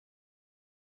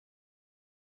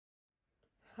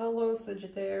Hello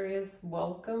Sagittarius,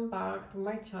 welcome back to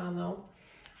my channel.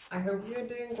 I hope you're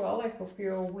doing well. I hope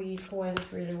your week went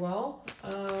really well.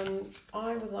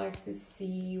 I would like to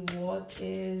see what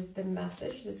is the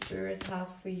message the Spirit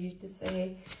has for you to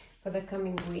say for the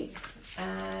coming week.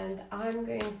 And I'm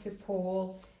going to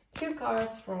pull two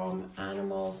cards from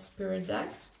Animal Spirit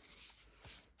deck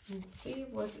and see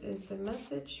what is the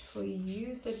message for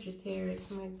you, Sagittarius,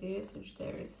 my dear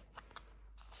Sagittarius.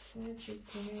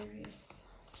 Sagittarius.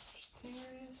 Okay.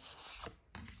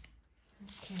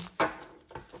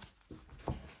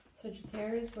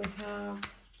 Sagittarius, we have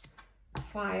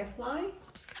Firefly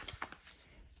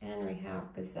and we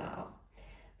have Gazelle.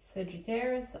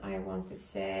 Sagittarius, I want to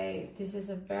say this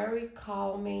is a very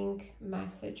calming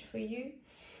message for you.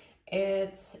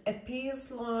 It appears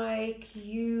like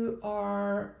you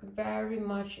are very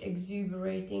much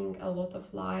exuberating a lot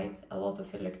of light, a lot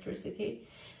of electricity.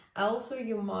 Also,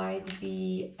 you might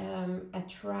be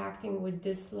attracting with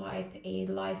this light a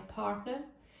life partner.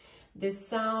 This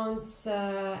sounds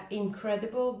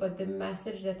incredible, but the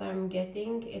message that I'm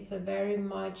getting, it's a very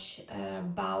much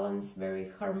balanced, very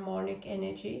harmonic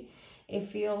energy. It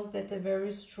feels that a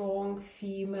very strong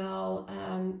female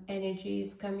energy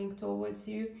is coming towards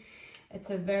you. It's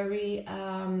a very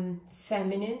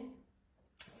feminine,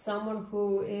 someone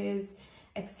who is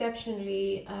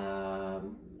exceptionally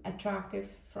attractive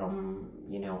from,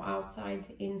 you know, outside,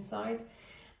 inside.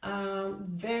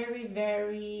 Very,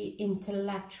 very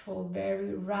intellectual,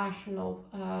 very rational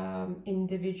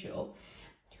individual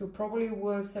who probably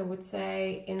works, I would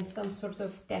say, in some sort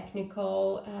of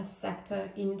technical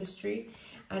sector industry.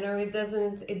 I know it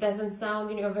doesn't sound,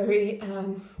 you know, very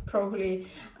probably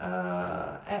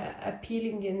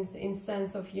appealing in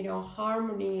sense of, you know,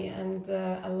 harmony and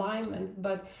alignment,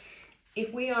 but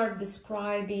if we are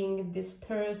describing this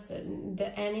person,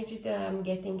 the energy that I'm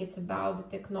getting, it's about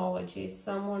the technology.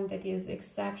 Someone that is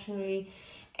exceptionally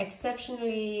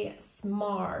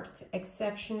smart,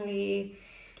 exceptionally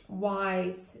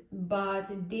wise,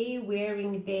 but they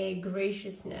wearing their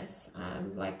graciousness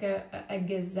like a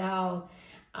gazelle.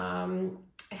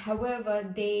 However,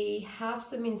 they have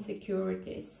some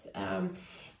insecurities,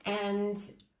 and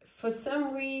for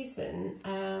some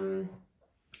reason,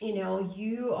 you know,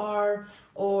 you are,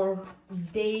 or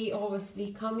they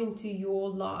obviously come into your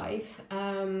life,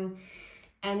 and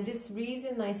this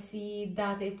reason I see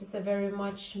that it is a very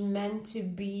much meant to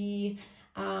be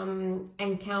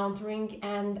encountering,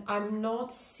 and I'm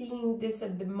not seeing this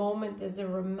at the moment as a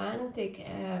romantic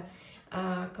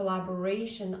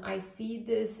collaboration. I see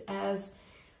this as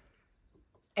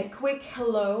a quick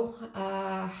hello,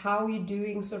 how you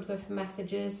doing sort of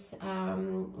messages,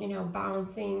 you know,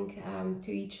 bouncing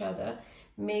to each other.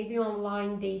 Maybe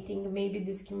online dating, maybe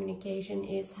this communication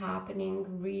is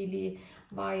happening really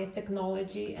via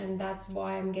technology, and that's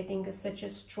why I'm getting such a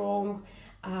strong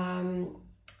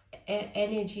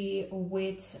energy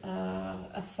with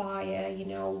a fire, you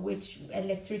know, with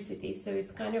electricity. So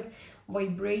it's kind of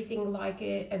vibrating like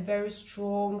a very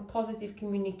strong positive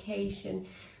communication.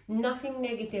 Nothing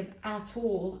negative at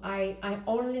all. I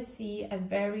only see a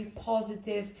very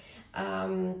positive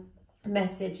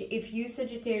message. If you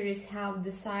Sagittarius have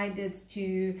decided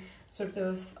to sort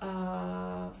of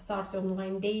start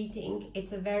online dating,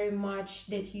 it's a very much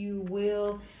that you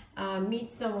will meet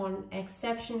someone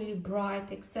exceptionally bright,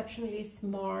 exceptionally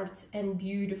smart and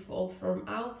beautiful from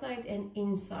outside and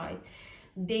inside.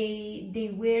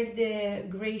 They wear the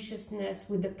graciousness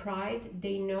with the pride.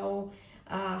 They know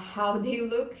how they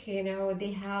look, you know,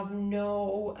 they have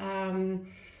no,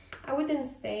 I wouldn't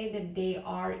say that they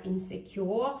are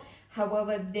insecure.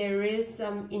 However, there is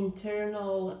some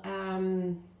internal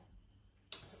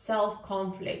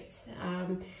self-conflicts.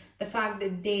 The fact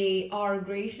that they are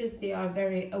gracious, they are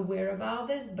very aware about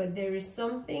it, but there is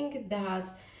something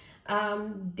that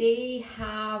they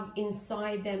have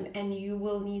inside them, and you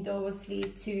will need obviously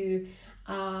to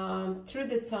through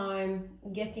the time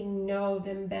getting know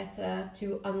them better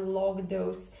to unlock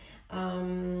those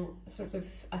sort of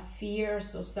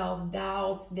fears or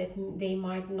self-doubts that they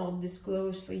might not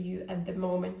disclose for you at the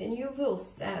moment. And you will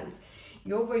sense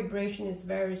your vibration is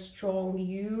very strong.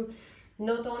 You,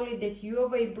 not only that you are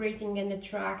vibrating and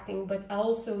attracting, but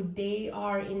also they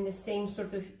are in the same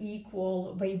sort of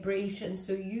equal vibration.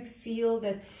 So you feel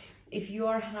that if you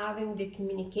are having the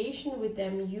communication with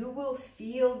them, you will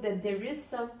feel that there is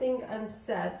something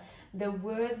unsaid. The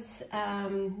words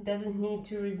doesn't need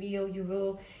to reveal.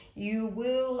 You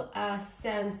will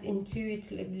sense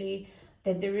intuitively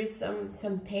that there is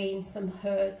some pain, some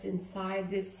hurts inside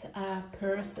this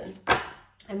person.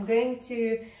 I'm going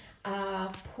to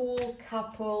pull a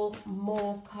couple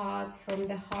more cards from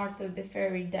the Heart of the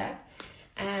Fairy deck,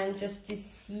 and just to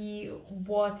see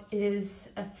what is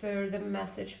a further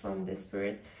message from the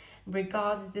Spirit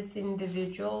regards this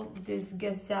individual, this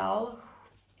gazelle,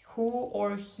 who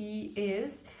or he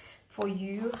is for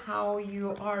you, how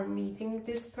you are meeting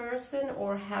this person,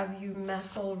 or have you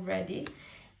met already,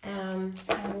 and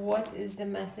what is the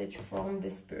message from the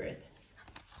Spirit.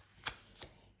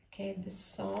 Okay, the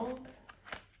song,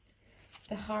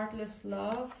 the heartless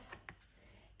love,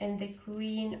 and the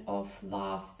Queen of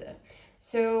Laughter.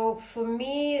 So for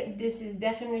me, this is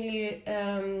definitely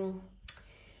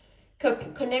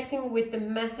connecting with the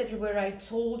message where I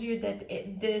told you that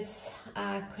this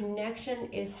connection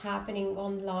is happening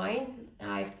online.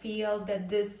 I feel that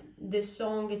this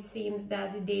song, it seems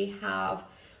that they have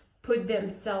put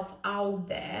themselves out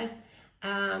there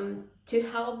to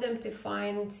help them to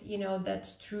find, you know,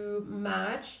 that true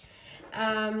match.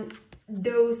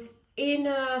 Those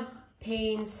inner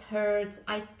pains, hurts,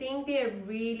 I think they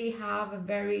really have a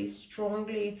very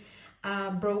strongly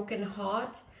broken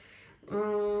heart.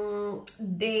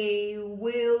 They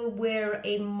will wear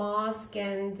a mask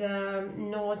and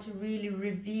not really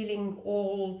revealing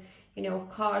all, you know,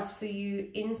 cards for you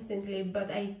instantly, but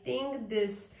I think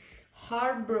this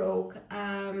heartbreak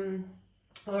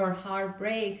or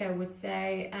heartbreak, I would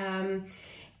say,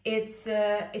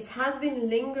 it has been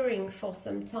lingering for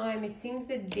some time. It seems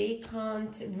that they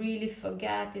can't really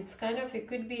forget. It's kind of, it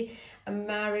could be a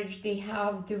marriage they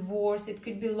have, divorce, it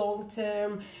could be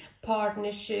long-term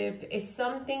partnership. It's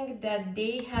something that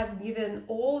they have given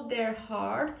all their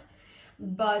heart,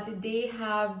 but they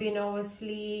have been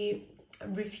obviously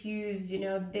refused, you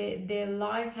know, their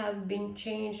life has been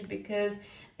changed because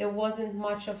there wasn't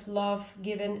much of love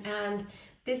given, and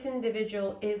this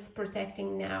individual is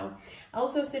protecting now.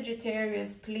 Also,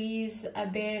 Sagittarius, please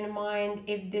bear in mind,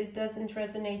 if this doesn't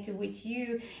resonate with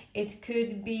you, it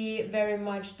could be very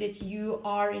much that you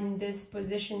are in this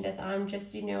position that I'm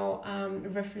just, you know,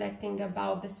 reflecting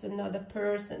about this another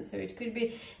person. So it could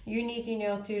be you need, you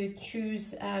know, to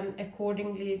choose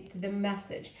accordingly to the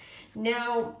message.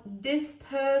 Now, this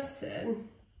person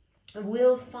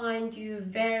will find you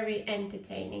very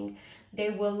entertaining. They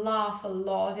will laugh a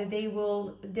lot. They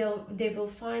will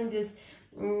find this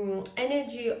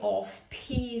energy of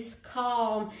peace,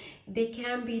 calm. They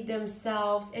can be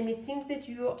themselves, and it seems that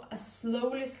you are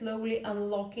slowly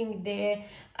unlocking their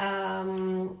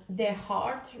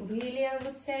heart. Really, I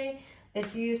would say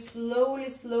that you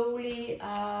slowly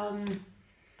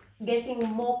getting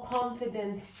more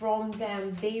confidence from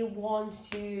them. They want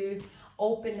to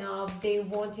open up. They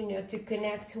want, you know, to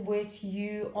connect with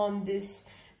you on this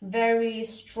very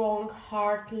strong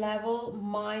heart level,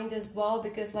 mind as well,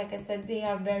 because like I said, they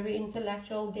are very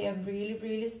intellectual. They are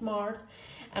really smart,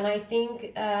 and I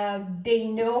think they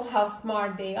know how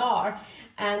smart they are,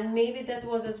 and maybe that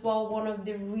was as well one of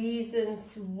the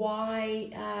reasons why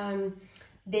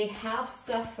they have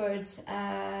suffered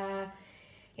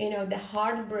you know, the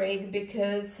heartbreak,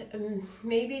 because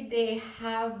maybe they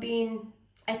have been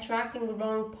attracting the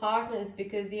wrong partners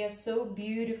because they are so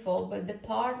beautiful, but the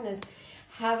partners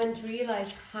haven't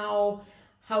realized how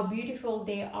beautiful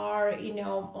they are, you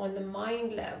know, on the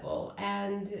mind level.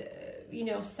 And you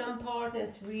know, some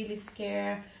partners really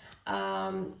scare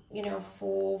you know,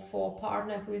 for a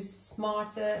partner who is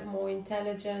smarter, more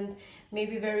intelligent,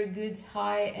 maybe very good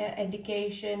high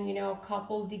education, you know,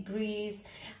 couple degrees.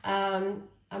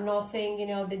 I'm not saying, you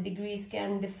know, the degrees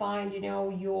can define, you know,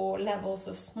 your levels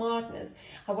of smartness.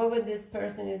 However, this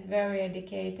person is very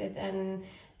educated, and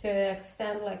to an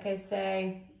extent, like I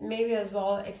say, maybe as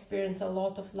well experience a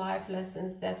lot of life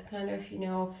lessons that kind of, you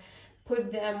know,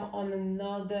 put them on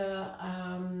another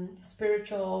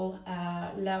spiritual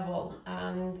level,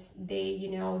 and they,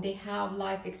 you know, they have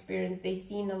life experience, they've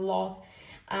seen a lot,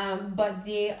 but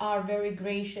they are very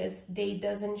gracious. They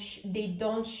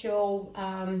don't show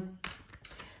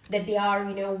that they are,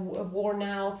 you know, worn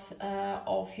out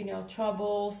of, you know,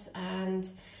 troubles, and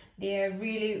they're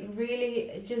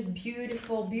really just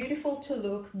beautiful to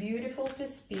look, beautiful to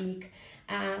speak,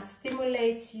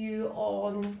 stimulates you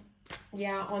on,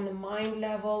 yeah, on the mind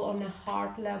level, on the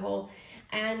heart level.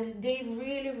 And they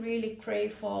really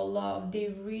crave for love.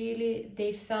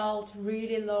 They felt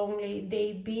really lonely.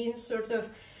 They've been sort of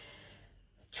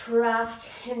trapped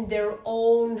in their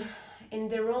own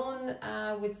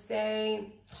I would say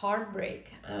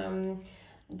heartbreak.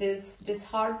 This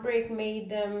heartbreak made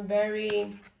them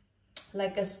very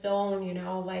like a stone, you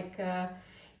know, like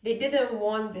they didn't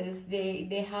want this.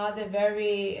 They had a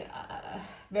very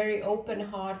very open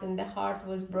heart, and the heart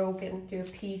was broken to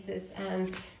pieces,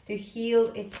 and to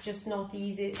heal, it's just not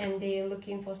easy, and they're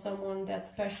looking for someone that's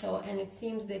special. And it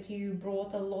seems that you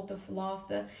brought a lot of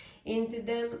laughter into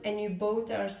them, and you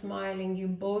both are smiling, you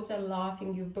both are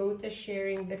laughing, you both are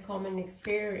sharing the common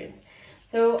experience.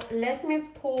 So let me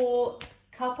pull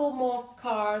a couple more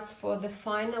cards for the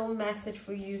final message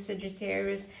for you,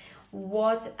 Sagittarius.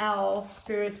 What else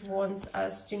Spirit wants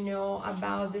us to know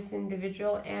about this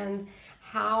individual, and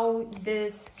how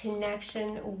this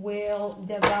connection will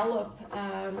develop.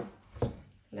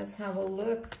 Let's have a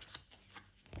look.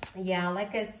 Yeah,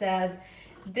 like I said,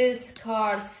 this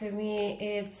cards for me,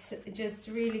 it's just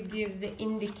really gives the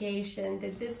indication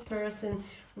that this person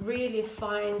really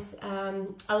finds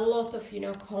a lot of, you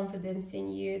know, confidence in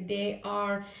you. They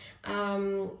are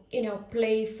you know,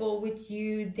 playful with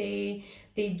you. They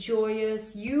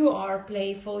joyous, you are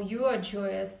playful, you are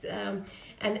joyous,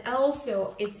 and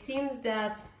also it seems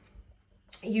that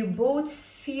you both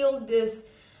feel this,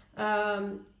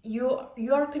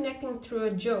 you are connecting through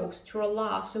a jokes, through a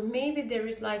laugh. So maybe there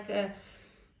is like a,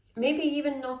 maybe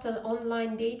even not an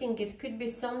online dating, it could be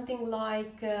something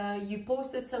like you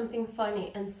posted something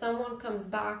funny and someone comes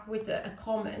back with a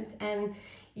comment, and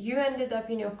you ended up,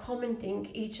 you know, commenting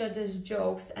each other's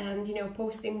jokes and, you know,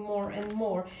 posting more and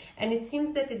more. And it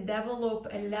seems that it developed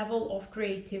a level of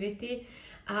creativity.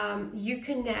 You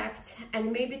connect,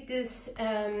 and maybe this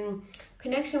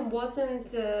connection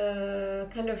wasn't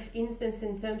kind of instance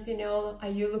in terms, you know, are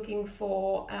you looking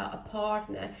for a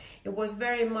partner? It was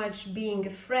very much being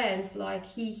friends, like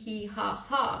he, ha,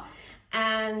 ha.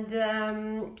 And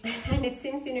and it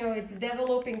seems, you know, it's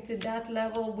developing to that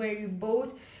level where you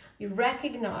both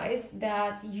recognize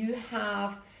that you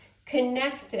have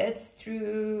connected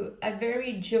through a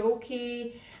very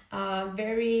jokey,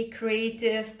 very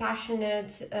creative,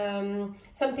 passionate,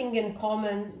 something in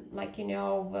common, like, you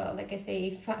know, like I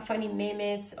say, funny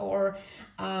memes, or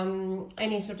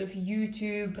any sort of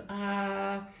YouTube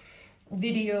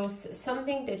videos,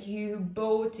 something that you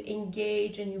both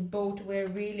engage and you both were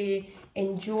really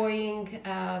enjoying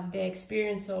the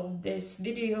experience of this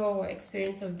video, or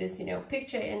experience of this, you know,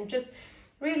 picture, and just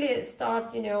really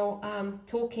start, you know,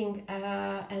 talking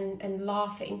and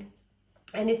laughing.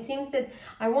 And it seems that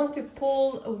I want to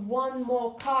pull one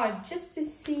more card just to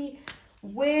see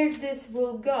where this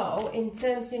will go in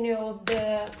terms, you know,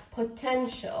 the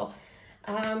potential.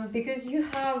 Because you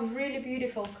have really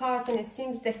beautiful cards, and it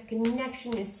seems the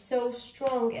connection is so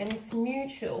strong and it's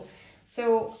mutual.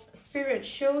 So Spirit,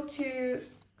 show to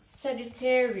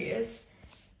Sagittarius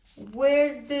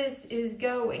where this is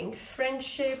going.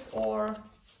 Friendship or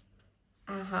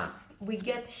we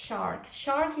get shark.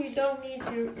 Shark, you don't need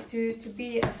to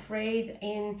be afraid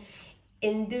in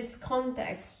this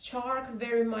context. Shark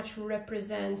very much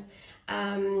represents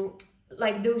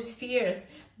like those fears.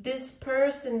 This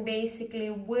person basically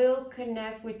will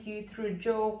connect with you through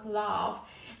joke, laugh.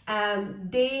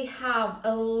 They have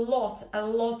a lot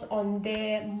on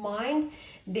their mind.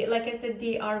 They, like I said,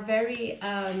 they are very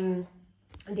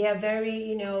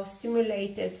you know,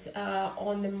 stimulated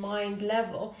on the mind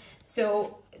level.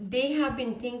 So they have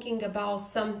been thinking about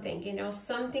something, you know,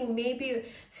 something maybe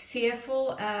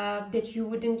fearful, that you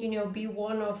wouldn't, you know, be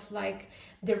one of like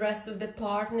the rest of the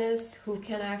partners who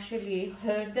can actually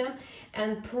hurt them.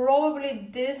 And probably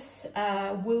this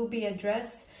will be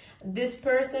addressed. This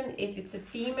person, if it's a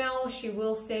female, she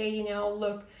will say, you know,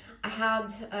 look, I had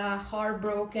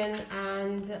heartbroken,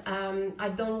 and I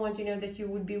don't want, you know, that you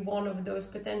would be one of those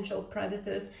potential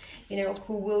predators, you know,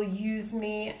 who will use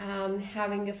me,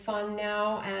 having a fun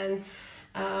now, and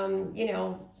you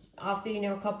know, after, you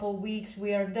know, a couple weeks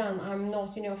we are done. I'm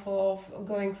not, you know, for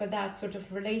going for that sort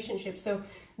of relationship. So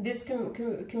this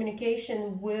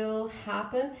communication will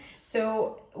happen,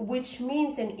 so which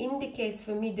means and indicates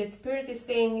for me that Spirit is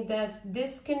saying that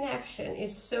this connection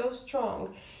is so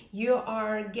strong. You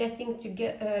are getting to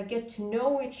get to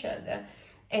know each other,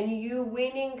 and you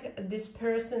winning this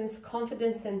person's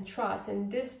confidence and trust,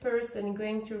 and this person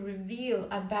going to reveal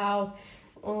about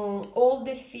all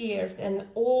the fears and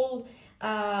all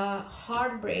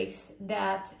heartbreaks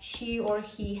that she or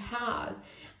he had.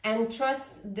 And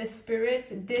trust the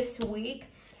Spirit this week.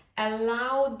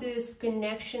 Allow this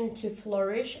connection to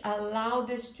flourish, allow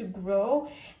this to grow,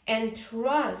 and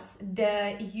trust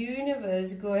the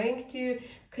universe going to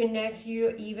connect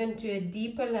you even to a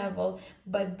deeper level.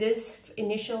 But this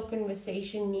initial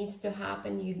conversation needs to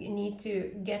happen. You need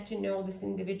to get to know this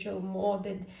individual more,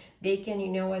 that they can, you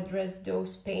know, address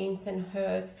those pains and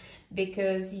hurts,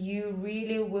 because you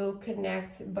really will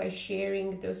connect by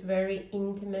sharing those very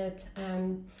intimate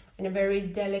and very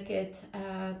delicate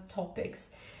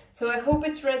topics. So I hope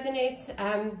it resonates.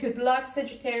 Good luck,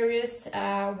 Sagittarius,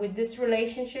 with this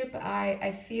relationship.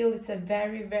 I feel it's a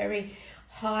very, very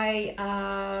high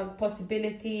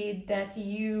possibility that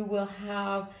you will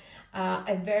have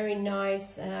a very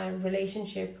nice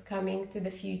relationship coming to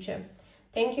the future.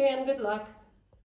 Thank you and good luck.